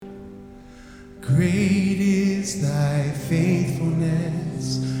Great is thy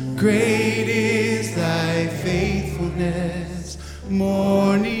faithfulness. Great is thy faithfulness.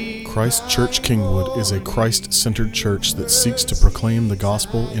 Morning. Christ Church Kingwood is a Christ-centered church that seeks to proclaim the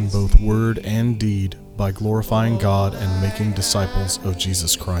gospel in both word and deed by glorifying God and making disciples of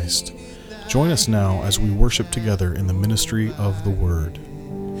Jesus Christ. Join us now as we worship together in the ministry of the Word.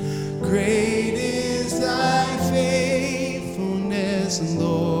 Great is thy faithfulness,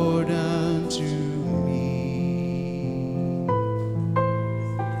 Lord, unto me.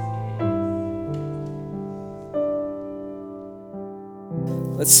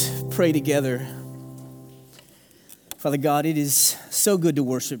 Let's pray together. Father God, it is so good to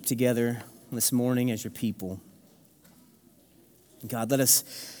worship together this morning as your people. God, let us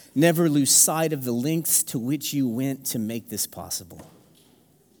never lose sight of the lengths to which you went to make this possible.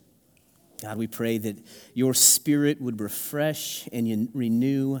 God, we pray that your Spirit would refresh and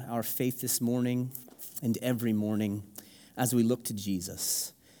renew our faith this morning and every morning as we look to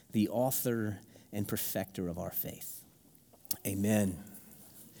Jesus, the author and perfecter of our faith. Amen.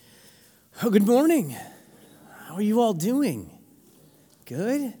 Oh, good morning. How are you all doing?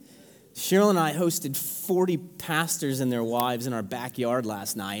 Good? Cheryl and I hosted 40 pastors and their wives in our backyard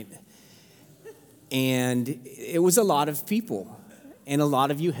last night, and it was a lot of people. And a lot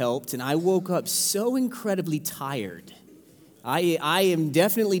of you helped, and I woke up so incredibly tired. I am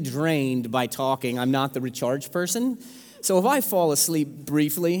definitely drained by talking. I'm not the recharge person. So if I fall asleep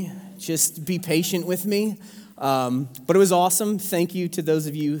briefly, just be patient with me. But it was awesome. Thank you to those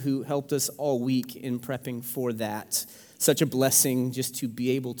of you who helped us all week in prepping for that. Such a blessing just to be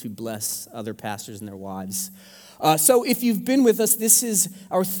able to bless other pastors and their wives. So if you've been with us, this is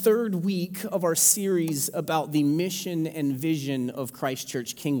our third week of our series about the mission and vision of Christ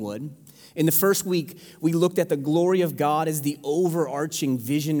Church Kingwood. In the first week, we looked at the glory of God as the overarching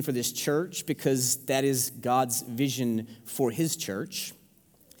vision for this church, because that is God's vision for his church.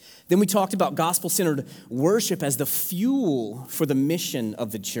 Then we talked about gospel-centered worship as the fuel for the mission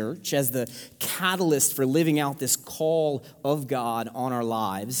of the church, as the catalyst for living out this call of God on our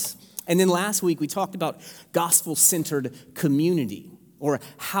lives. And then last week, we talked about gospel-centered community, or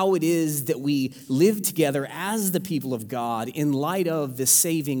how it is that we live together as the people of God in light of the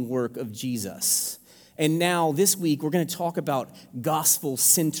saving work of Jesus. And now this week, we're going to talk about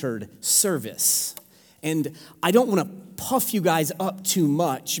gospel-centered service. And I don't want to puff you guys up too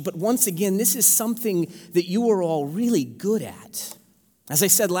much, but once again, this is something that you are all really good at. As I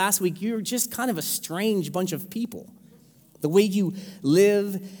said last week, you're just kind of a strange bunch of people. The way you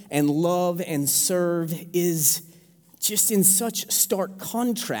live and love and serve is just in such stark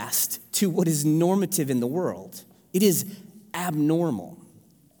contrast to what is normative in the world. It is abnormal.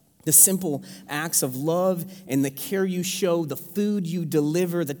 The simple acts of love and the care you show, the food you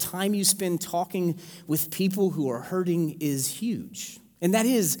deliver, the time you spend talking with people who are hurting is huge. And that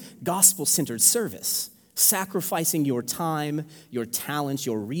is gospel-centered service, sacrificing your time, your talents,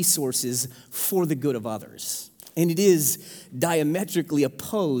 your resources for the good of others. And it is diametrically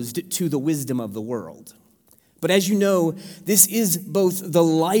opposed to the wisdom of the world. But as you know, this is both the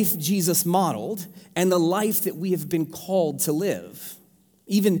life Jesus modeled and the life that we have been called to live.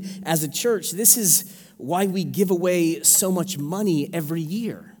 Even as a church, this is why we give away so much money every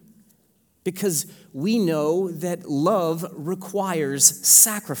year. Because we know that love requires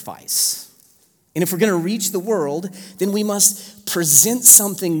sacrifice. And if we're going to reach the world, then we must present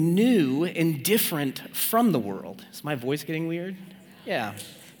something new and different from the world. Is my voice getting weird? Yeah,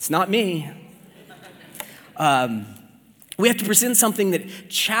 it's not me. We have to present something that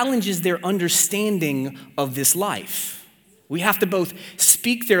challenges their understanding of this life. We have to both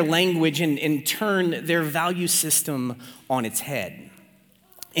speak their language and turn their value system on its head.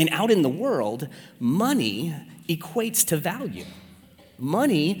 And out in the world, money equates to value.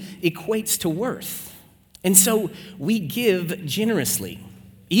 Money equates to worth. And so we give generously,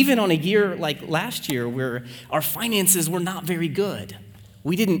 even on a year like last year where our finances were not very good.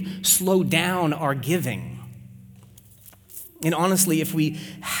 We didn't slow down our giving. And honestly, if we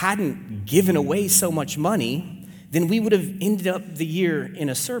hadn't given away so much money, then we would have ended up the year in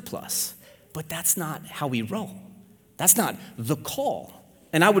a surplus. But that's not how we roll. That's not the call.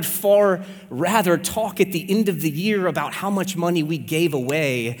 And I would far rather talk at the end of the year about how much money we gave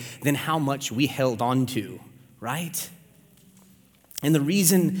away than how much we held on to, right? And the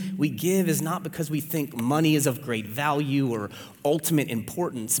reason we give is not because we think money is of great value or ultimate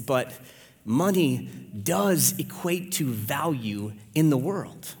importance, but money does equate to value in the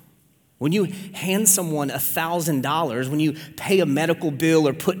world. When you hand someone $1,000, when you pay a medical bill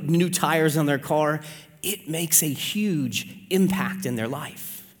or put new tires on their car, it makes a huge impact in their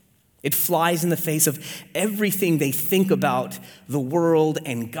life. It flies in the face of everything they think about the world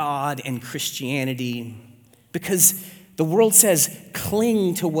and God and Christianity, because the world says,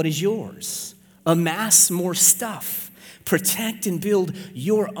 cling to what is yours, amass more stuff, protect and build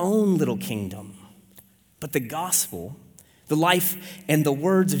your own little kingdom. But the gospel, the life and the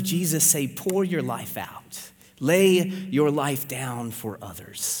words of Jesus say, pour your life out, lay your life down for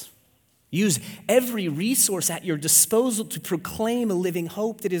others. Use every resource at your disposal to proclaim a living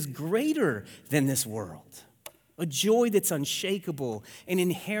hope that is greater than this world, a joy that's unshakable, an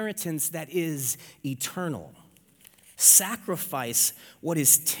inheritance that is eternal. Sacrifice what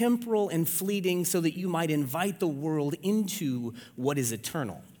is temporal and fleeting so that you might invite the world into what is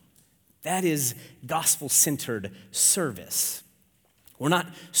eternal. That is gospel-centered service. We're not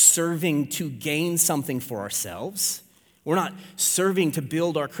serving to gain something for ourselves. We're not serving to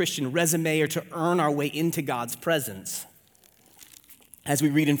build our Christian resume or to earn our way into God's presence. As we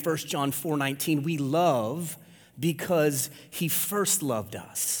read in 1 John 4:19, we love because he first loved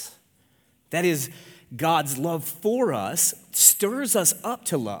us. That is, God's love for us stirs us up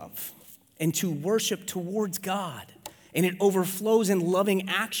to love and to worship towards God, and it overflows in loving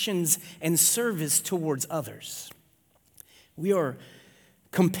actions and service towards others. We are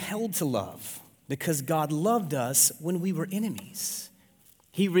compelled to love because God loved us when we were enemies.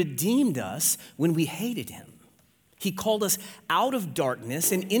 He redeemed us when we hated him. He called us out of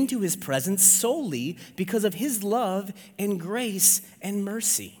darkness and into his presence solely because of his love and grace and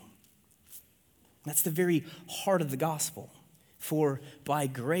mercy. That's the very heart of the gospel. For by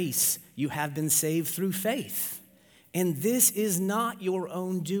grace you have been saved through faith. And this is not your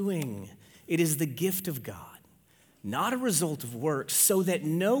own doing. It is the gift of God, not a result of works, so that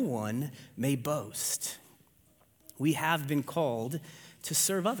no one may boast. We have been called to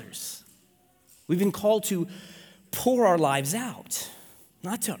serve others. We've been called to pour our lives out,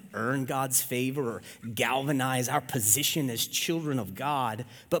 not to earn God's favor or galvanize our position as children of God,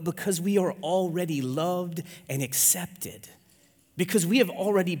 but because we are already loved and accepted, because we have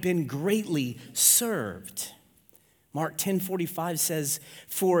already been greatly served. Mark 10:45 says,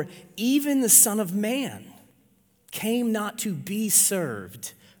 "For even the Son of Man came not to be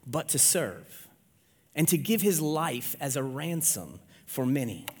served, but to serve, and to give his life as a ransom for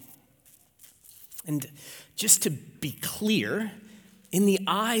many." And just to be clear, in the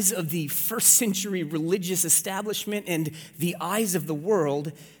eyes of the first century religious establishment and the eyes of the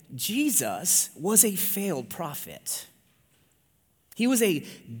world, Jesus was a failed prophet. He was a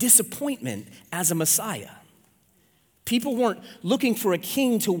disappointment as a Messiah. People weren't looking for a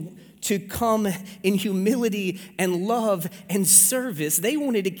king to come in humility and love and service. They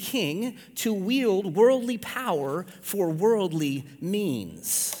wanted a king to wield worldly power for worldly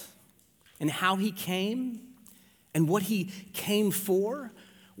means. And how he came and what he came for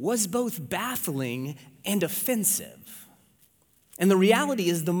was both baffling and offensive. And the reality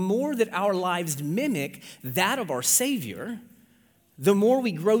is, the more that our lives mimic that of our Savior, the more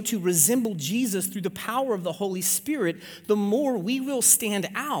we grow to resemble Jesus through the power of the Holy Spirit, the more we will stand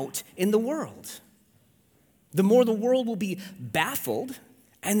out in the world. The more the world will be baffled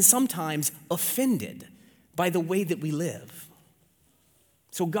and sometimes offended by the way that we live.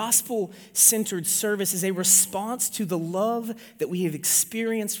 So gospel-centered service is a response to the love that we have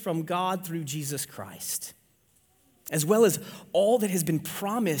experienced from God through Jesus Christ, as well as all that has been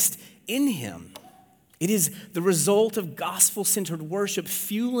promised in him. It is the result of gospel-centered worship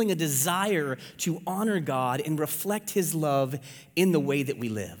fueling a desire to honor God and reflect his love in the way that we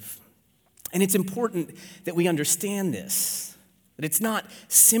live. And it's important that we understand this, that it's not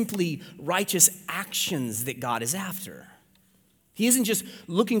simply righteous actions that God is after. He isn't just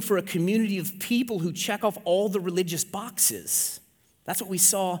looking for a community of people who check off all the religious boxes. That's what we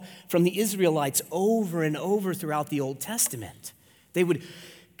saw from the Israelites over and over throughout the Old Testament. They would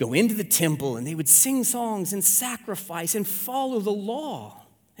go into the temple and they would sing songs and sacrifice and follow the law.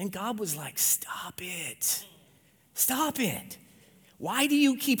 And God was like, stop it. Stop it. Why do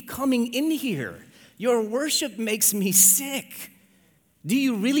you keep coming in here? Your worship makes me sick. Do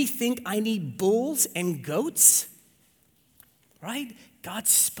you really think I need bulls and goats? Right? God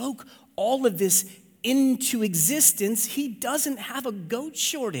spoke all of this into existence. He doesn't have a goat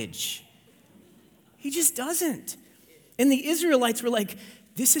shortage. He just doesn't. And the Israelites were like,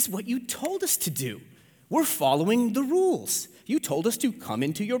 this is what you told us to do. We're following the rules. You told us to come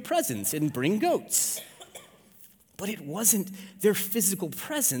into your presence and bring goats. But it wasn't their physical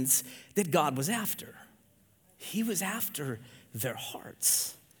presence that God was after. He was after their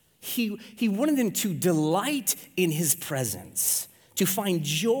hearts. He wanted them to delight in his presence, to find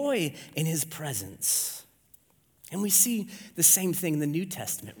joy in his presence. And we see the same thing in the New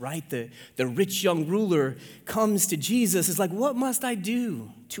Testament, right? The rich young ruler comes to Jesus, is like, what must I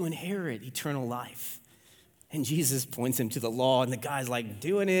do to inherit eternal life? And Jesus points him to the law, and the guy's like,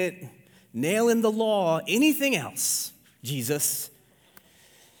 doing it, nailing the law, anything else, Jesus?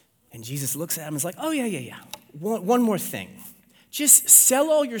 And Jesus looks at him and is like, oh, yeah. One more thing. Just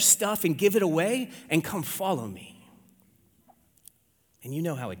sell all your stuff and give it away and come follow me. And you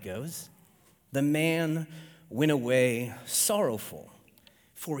know how it goes. The man went away sorrowful,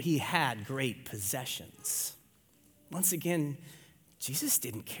 for he had great possessions. Once again, Jesus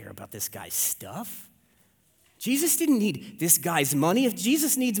didn't care about this guy's stuff. Jesus didn't need this guy's money. If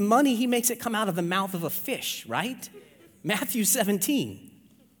Jesus needs money, he makes it come out of the mouth of a fish, right? Matthew 17.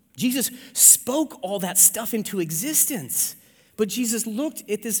 Jesus spoke all that stuff into existence. But Jesus looked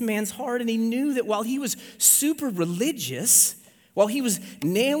at this man's heart and he knew that while he was super religious, while he was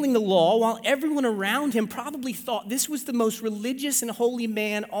nailing the law, while everyone around him probably thought this was the most religious and holy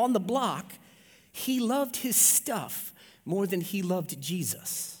man on the block, he loved his stuff more than he loved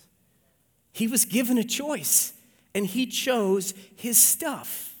Jesus. He was given a choice, and he chose his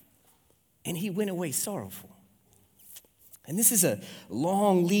stuff, and he went away sorrowful. And this is a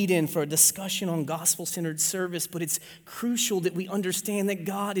long lead-in for a discussion on gospel-centered service, but it's crucial that we understand that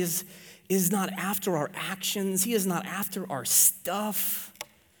God is not after our actions. He is not after our stuff,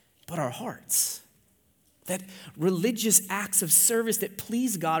 but our hearts. That religious acts of service that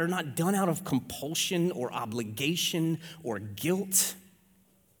please God are not done out of compulsion or obligation or guilt.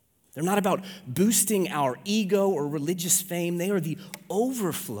 They're not about boosting our ego or religious fame. They are the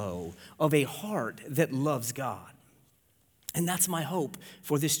overflow of a heart that loves God. And that's my hope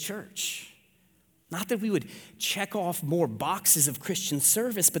for this church. Not that we would check off more boxes of Christian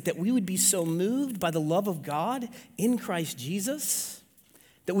service, but that we would be so moved by the love of God in Christ Jesus,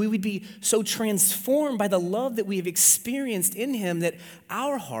 that we would be so transformed by the love that we have experienced in him that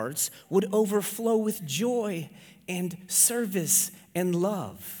our hearts would overflow with joy and service and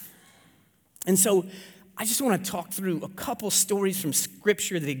love. And so I just want to talk through a couple stories from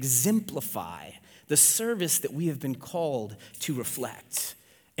Scripture that exemplify the service that we have been called to reflect.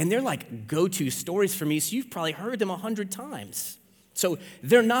 And they're like go-to stories for me, so you've probably heard them 100 times. So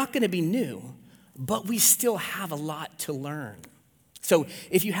they're not going to be new, but we still have a lot to learn. So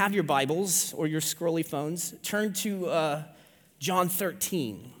if you have your Bibles or your scrolly phones, turn to John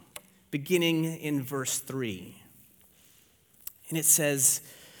 13, beginning in verse 3. And it says,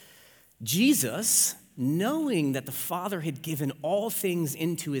 Jesus, knowing that the Father had given all things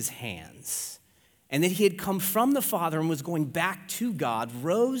into his hands, and that he had come from the Father and was going back to God,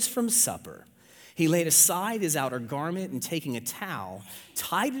 rose from supper. He laid aside his outer garment and taking a towel,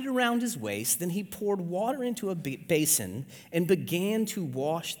 tied it around his waist. Then he poured water into a basin and began to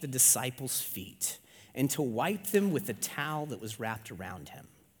wash the disciples' feet and to wipe them with the towel that was wrapped around him.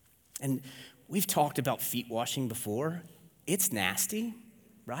 And we've talked about feet washing before. It's nasty,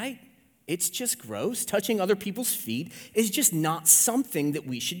 right? It's just gross. Touching other people's feet is just not something that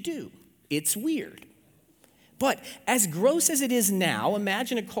we should do. It's weird. But as gross as it is now,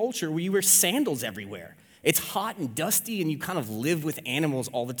 imagine a culture where you wear sandals everywhere. It's hot and dusty and you kind of live with animals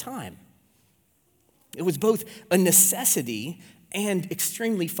all the time. It was both a necessity and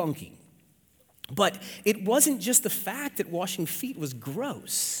extremely funky. But it wasn't just the fact that washing feet was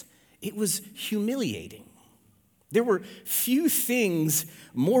gross. It was humiliating. There were few things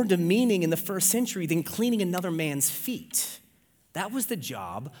more demeaning in the first century than cleaning another man's feet. That was the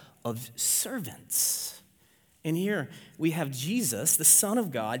job of servants. And here we have Jesus, the Son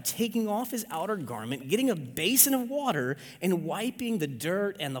of God, taking off his outer garment, getting a basin of water, and wiping the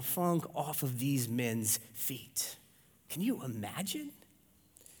dirt and the funk off of these men's feet. Can you imagine?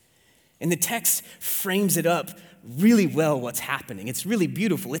 And the text frames it up really well, what's happening. It's really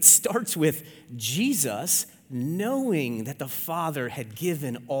beautiful. It starts with Jesus knowing that the Father had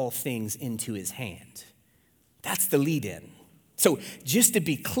given all things into his hand. That's the lead-in. So just to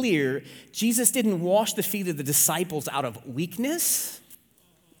be clear, Jesus didn't wash the feet of the disciples out of weakness.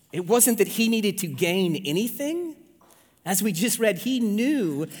 It wasn't that he needed to gain anything. As we just read, he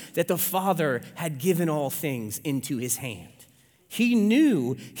knew that the Father had given all things into his hand. He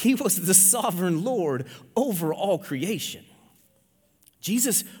knew he was the sovereign Lord over all creation.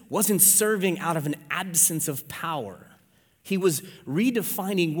 Jesus wasn't serving out of an absence of power. He was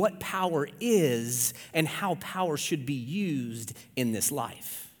redefining what power is and how power should be used in this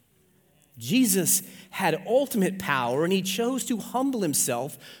life. Jesus had ultimate power, and he chose to humble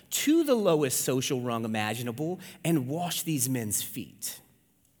himself to the lowest social rung imaginable and wash these men's feet.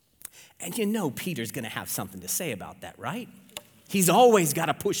 And you know Peter's going to have something to say about that, right? He's always got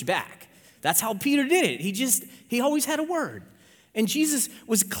to push back. That's how Peter did it. He always had a word. And Jesus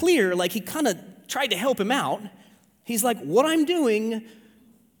was clear, like he kind of tried to help him out. He's like, what I'm doing,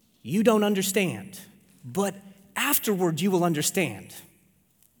 you don't understand. But afterward, you will understand.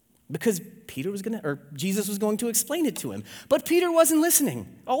 Because Jesus was going to explain it to him. But Peter wasn't listening.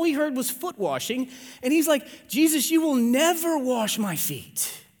 All he heard was foot washing. And he's like, Jesus, you will never wash my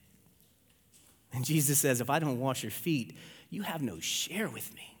feet. And Jesus says, if I don't wash your feet, you have no share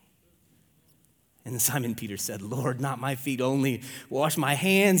with me. And Simon Peter said, Lord, not my feet only. Wash my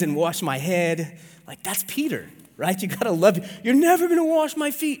hands and wash my head. Like, that's Peter, right? You got to love it. You're never going to wash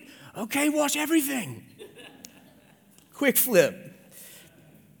my feet. Okay, wash everything. Quick flip.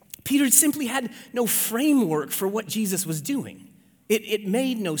 Peter simply had no framework for what Jesus was doing. It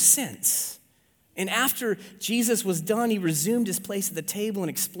made no sense. And after Jesus was done, he resumed his place at the table and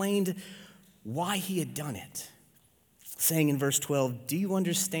explained why he had done it, saying in verse 12, do you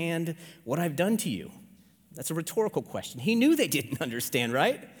understand what I've done to you? That's a rhetorical question. He knew they didn't understand,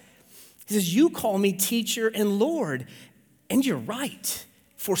 right? He says, you call me teacher and Lord, and you're right,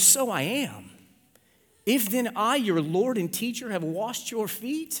 for so I am. If then I, your Lord and teacher, have washed your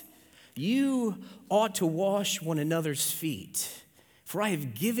feet, you ought to wash one another's feet. For I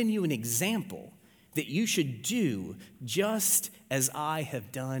have given you an example that you should do just as I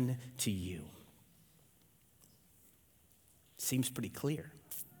have done to you. Seems pretty clear.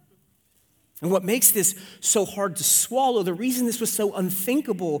 And what makes this so hard to swallow, the reason this was so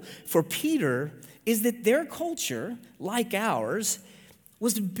unthinkable for Peter, is that their culture, like ours,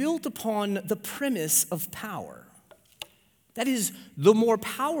 was built upon the premise of power. That is, the more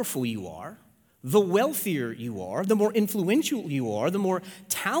powerful you are, the wealthier you are, the more influential you are, the more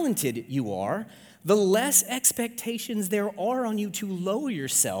talented you are, the less expectations there are on you to lower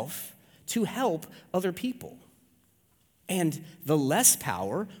yourself to help other people. And the less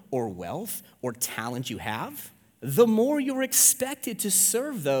power or wealth or talent you have, the more you're expected to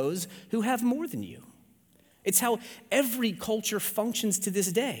serve those who have more than you. It's how every culture functions to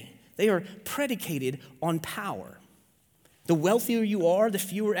this day. They are predicated on power. The wealthier you are, the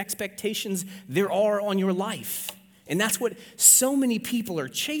fewer expectations there are on your life. And that's what so many people are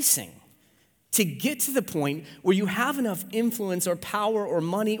chasing, to get to the point where you have enough influence or power or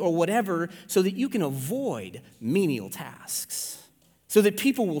money or whatever so that you can avoid menial tasks, so that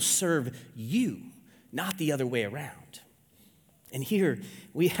people will serve you, not the other way around. And here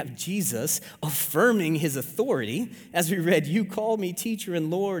we have Jesus affirming his authority. As we read, you call me teacher and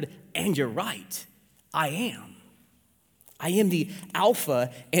Lord, and you're right, I am. I am the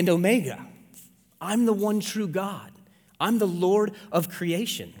Alpha and Omega. I'm the one true God. I'm the Lord of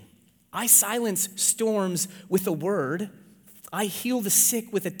creation. I silence storms with a word. I heal the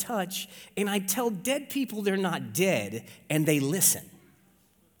sick with a touch. And I tell dead people they're not dead, and they listen.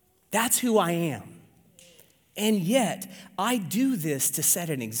 That's who I am. And yet, I do this to set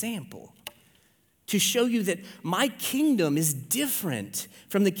an example, to show you that my kingdom is different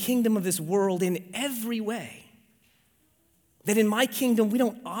from the kingdom of this world in every way. That in my kingdom, we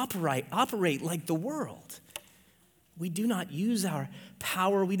don't operate like the world. We do not use our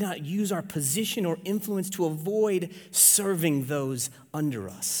power, we do not use our position or influence to avoid serving those under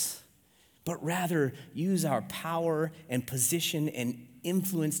us, but rather use our power and position and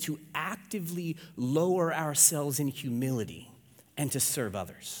influence to actively lower ourselves in humility and to serve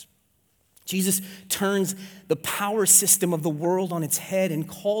others. Jesus turns the power system of the world on its head and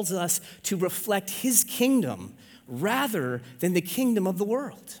calls us to reflect his kingdom rather than the kingdom of the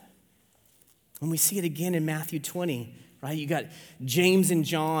world. And we see it again in Matthew 20, right? You got James and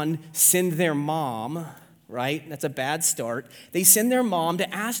John send their mom, right? That's a bad start. They send their mom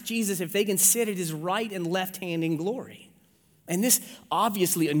to ask Jesus if they can sit at his right and left hand in glory. And this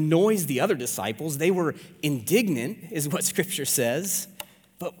obviously annoys the other disciples. They were indignant, is what Scripture says.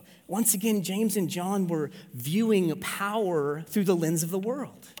 But once again, James and John were viewing power through the lens of the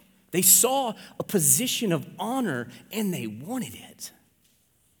world. They saw a position of honor and they wanted it,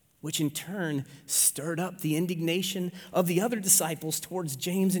 which in turn stirred up the indignation of the other disciples towards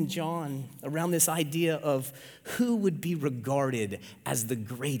James and John around this idea of who would be regarded as the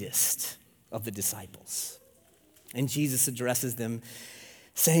greatest of the disciples. And Jesus addresses them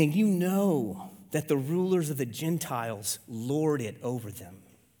saying, you know that the rulers of the Gentiles lord it over them,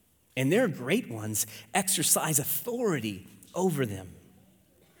 and their great ones exercise authority over them.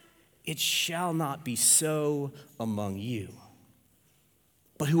 It shall not be so among you.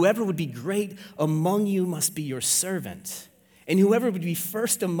 But whoever would be great among you must be your servant, and whoever would be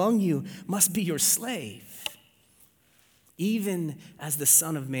first among you must be your slave. Even as the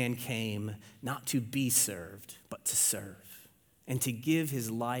Son of Man came not to be served, but to serve, and to give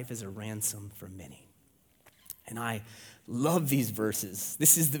his life as a ransom for many. And I love these verses.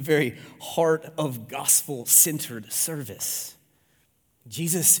 This is the very heart of gospel-centered service.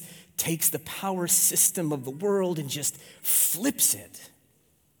 Jesus takes the power system of the world and just flips it.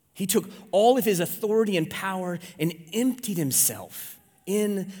 He took all of his authority and power and emptied himself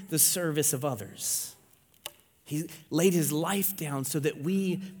in the service of others. He laid his life down so that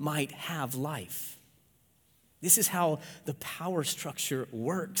we might have life. This is how the power structure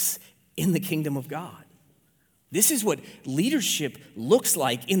works in the kingdom of God. This is what leadership looks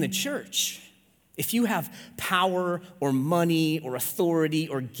like in the church. If you have power or money or authority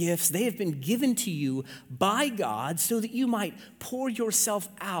or gifts, they have been given to you by God so that you might pour yourself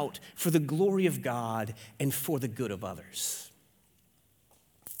out for the glory of God and for the good of others.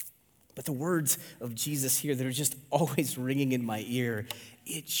 But the words of Jesus here that are just always ringing in my ear,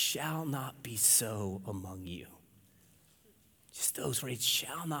 it shall not be so among you. Just those words, it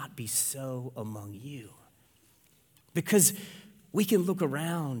shall not be so among you. Because we can look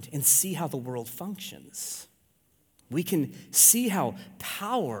around and see how the world functions. We can see how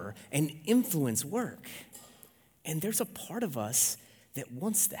power and influence work. And there's a part of us that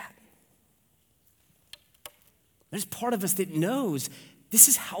wants that. There's part of us that knows this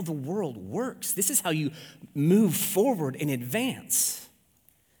is how the world works. This is how you move forward and advance.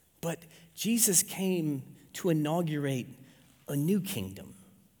 But Jesus came to inaugurate a new kingdom,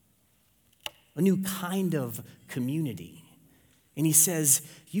 a new kind of community. And he says,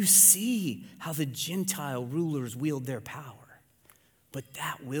 you see how the Gentile rulers wield their power, but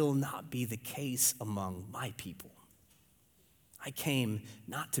that will not be the case among my people. I came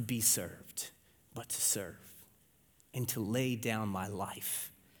not to be served, but to serve and to lay down my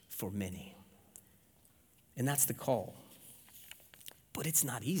life for many. And that's the call. But it's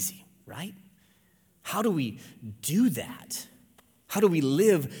not easy, right? How do we do that? How do we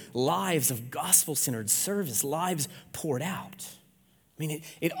live lives of gospel-centered service, lives poured out? I mean,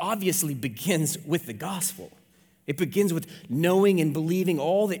 it obviously begins with the gospel. It begins with knowing and believing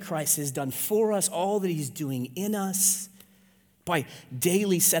all that Christ has done for us, all that he's doing in us, by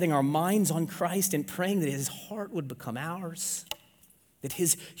daily setting our minds on Christ and praying that his heart would become ours, that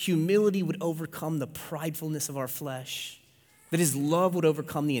his humility would overcome the pridefulness of our flesh, that his love would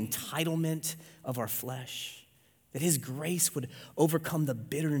overcome the entitlement of our flesh, that his grace would overcome the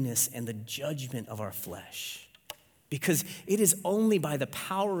bitterness and the judgment of our flesh. Because it is only by the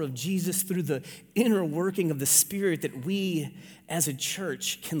power of Jesus through the inner working of the Spirit that we as a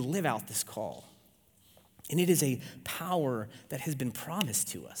church can live out this call. And it is a power that has been promised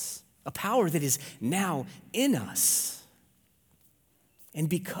to us, a power that is now in us. And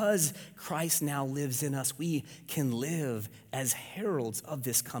because Christ now lives in us, we can live as heralds of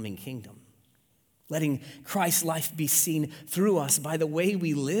this coming kingdom, letting Christ's life be seen through us by the way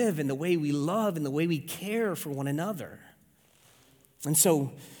we live and the way we love and the way we care for one another. And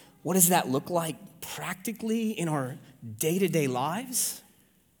so, what does that look like practically in our day-to-day lives?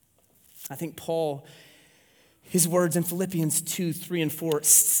 I think Paul, his words in Philippians 2, 3, and 4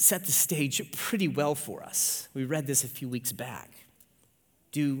 set the stage pretty well for us. We read this a few weeks back.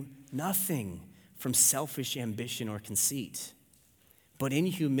 Do nothing from selfish ambition or conceit, but in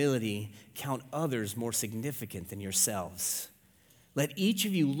humility count others more significant than yourselves. Let each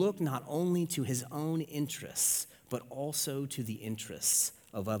of you look not only to his own interests, but also to the interests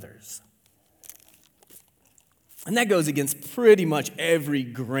of others. And that goes against pretty much every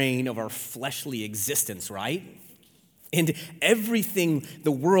grain of our fleshly existence, right? And everything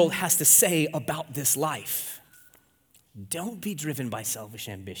the world has to say about this life. Don't be driven by selfish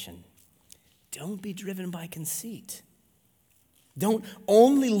ambition. Don't be driven by conceit. Don't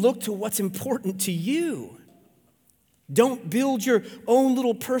only look to what's important to you. Don't build your own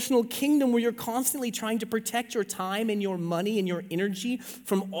little personal kingdom where you're constantly trying to protect your time and your money and your energy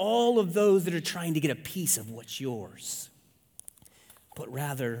from all of those that are trying to get a piece of what's yours. But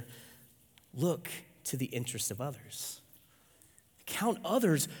rather, look to the interests of others. Count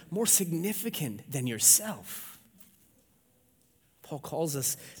others more significant than yourself. Paul calls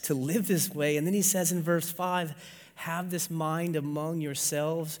us to live this way, and then he says in verse 5, have this mind among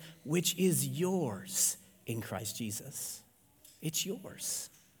yourselves, which is yours in Christ Jesus. It's yours.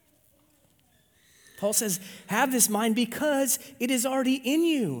 Paul says, have this mind because it is already in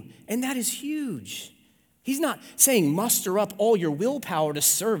you, and that is huge. He's not saying muster up all your willpower to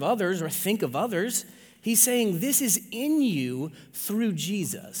serve others or think of others. He's saying this is in you through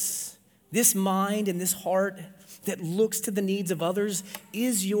Jesus. This mind and this heart that looks to the needs of others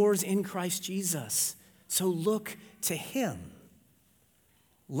is yours in Christ Jesus. So look to him.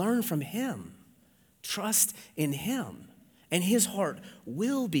 Learn from him. Trust in him. and his heart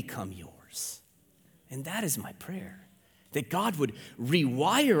will become yours. And that is my prayer, that God would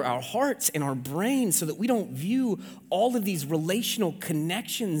rewire our hearts and our brains so that we don't view all of these relational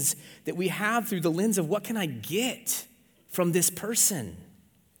connections that we have through the lens of what can I get from this person?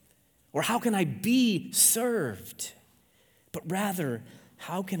 Or how can I be served? But rather,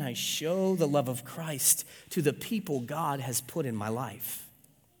 how can I show the love of Christ to the people God has put in my life?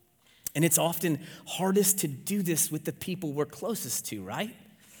 And it's often hardest to do this with the people we're closest to, right?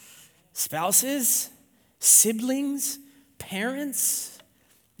 Spouses, siblings, parents.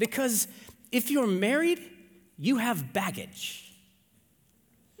 Because if you're married, you have baggage.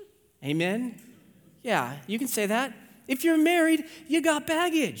 Amen? Yeah, you can say that. If you're married, you got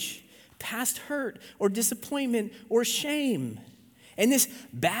baggage. Past hurt or disappointment or shame. And this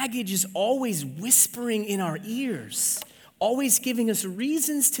baggage is always whispering in our ears, always giving us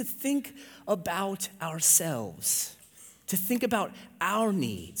reasons to think about ourselves, to think about our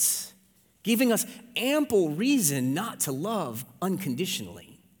needs, giving us ample reason not to love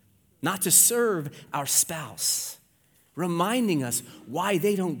unconditionally, not to serve our spouse, reminding us why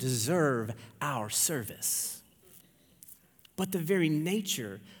they don't deserve our service. But the very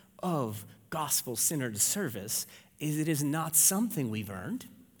nature of gospel-centered service is it is not something we've earned.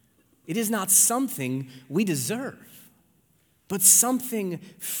 It is not something we deserve, but something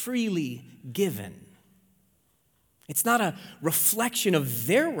freely given. It's not a reflection of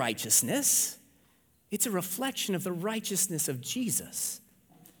their righteousness. It's a reflection of the righteousness of Jesus,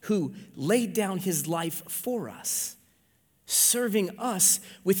 who laid down his life for us, serving us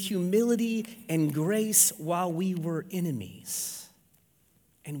with humility and grace while we were enemies.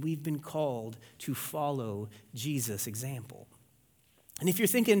 And we've been called to follow Jesus' example. And if you're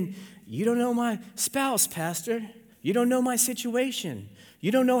thinking, you don't know my spouse, Pastor, you don't know my situation,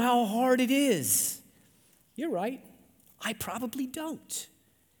 you don't know how hard it is, you're right. I probably don't.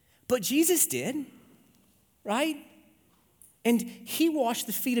 But Jesus did, right? And he washed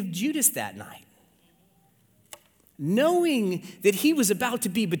the feet of Judas that night, knowing that he was about to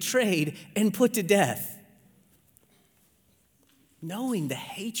be betrayed and put to death. Knowing the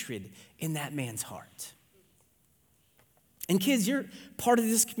hatred in that man's heart. And kids, you're part of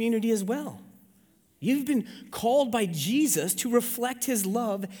this community as well. You've been called by Jesus to reflect his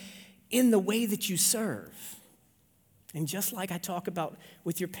love in the way that you serve. And just like I talk about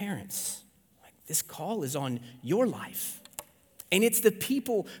with your parents, this call is on your life. And it's the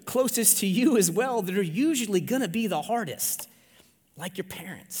people closest to you as well that are usually going to be the hardest, like your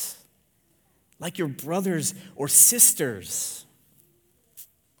parents, like your brothers or sisters.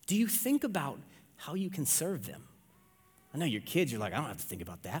 Do you think about how you can serve them? I know your kids, you're like, I don't have to think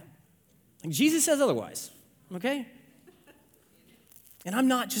about that. Like Jesus says otherwise, okay? And I'm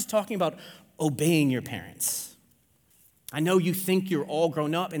not just talking about obeying your parents. I know you think you're all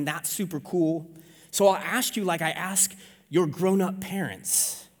grown up, and that's super cool. So I'll ask you like I ask your grown-up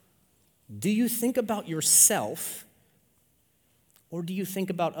parents. Do you think about yourself, or do you think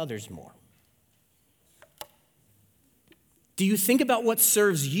about others more? Do you think about what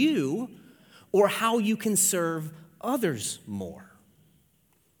serves you or how you can serve others more?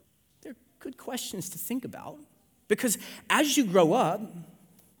 They're good questions to think about because as you grow up,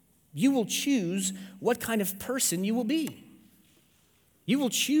 you will choose what kind of person you will be. You will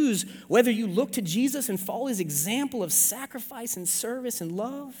choose whether you look to Jesus and follow his example of sacrifice and service and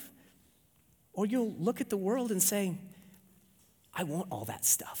love, or you'll look at the world and say, I want all that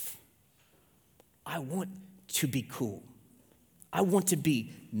stuff. I want to be cool. I want to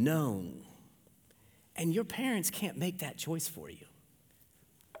be known. And your parents can't make that choice for you.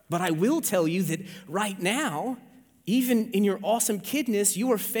 But I will tell you that right now, even in your awesome kidness,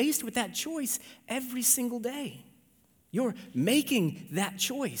 you are faced with that choice every single day. You're making that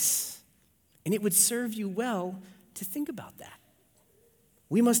choice. And it would serve you well to think about that.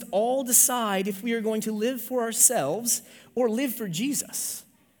 We must all decide if we are going to live for ourselves or live for Jesus.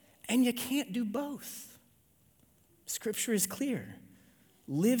 And you can't do both. Scripture is clear.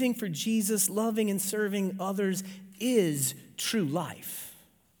 Living for Jesus, loving and serving others is true life.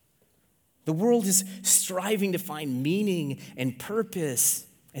 The world is striving to find meaning and purpose,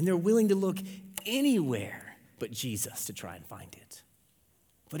 and they're willing to look anywhere but Jesus to try and find it.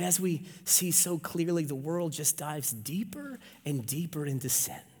 But as we see so clearly, the world just dives deeper and deeper into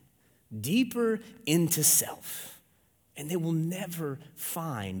sin, deeper into self, and they will never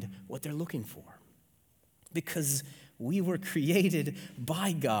find what they're looking for. Because we were created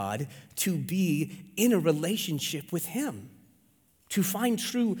by God to be in a relationship with him, to find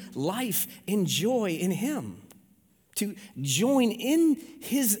true life and joy in him, to join in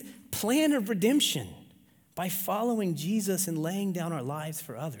his plan of redemption by following Jesus and laying down our lives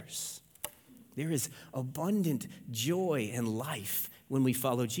for others. There is abundant joy and life when we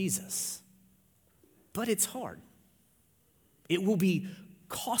follow Jesus. But it's hard. It will be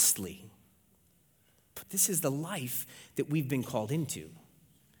costly. But this is the life that we've been called into.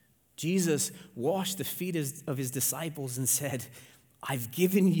 Jesus washed the feet of his disciples and said, I've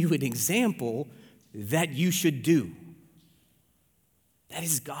given you an example that you should do. That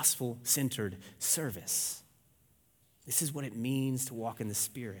is gospel-centered service. This is what it means to walk in the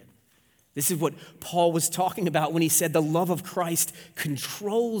Spirit. This is what Paul was talking about when he said the love of Christ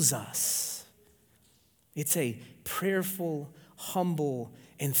controls us. It's a prayerful, humble,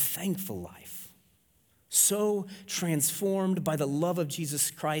 and thankful life. So transformed by the love of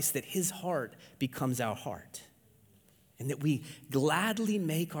Jesus Christ that his heart becomes our heart. And that we gladly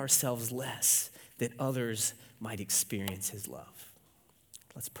make ourselves less that others might experience his love.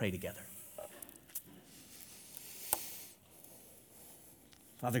 Let's pray together.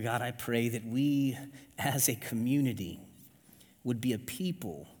 Father God, I pray that we as a community would be a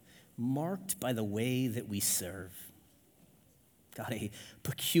people marked by the way that we serve. God, a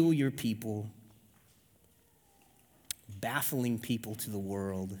peculiar people, baffling people to the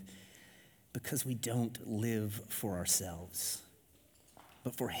world because we don't live for ourselves,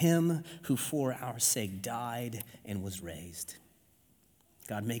 but for him who for our sake died and was raised.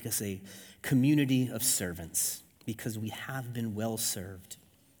 God, make us a community of servants because we have been well served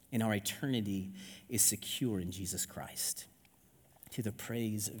and our eternity is secure in Jesus Christ. To the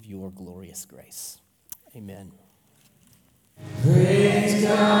praise of your glorious grace. Amen. Praise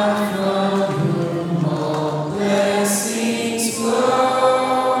God from whom all blessings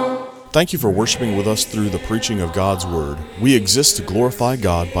flow. Thank you for worshiping with us through the preaching of God's Word. We exist to glorify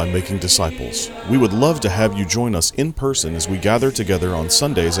God by making disciples. We would love to have you join us in person as we gather together on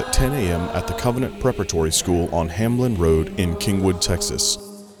Sundays at 10 a.m. at the Covenant Preparatory School on Hamlin Road in Kingwood, Texas.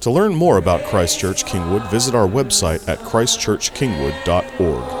 To learn more about Christ Church Kingwood, visit our website at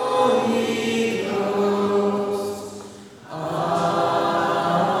christchurchkingwood.org.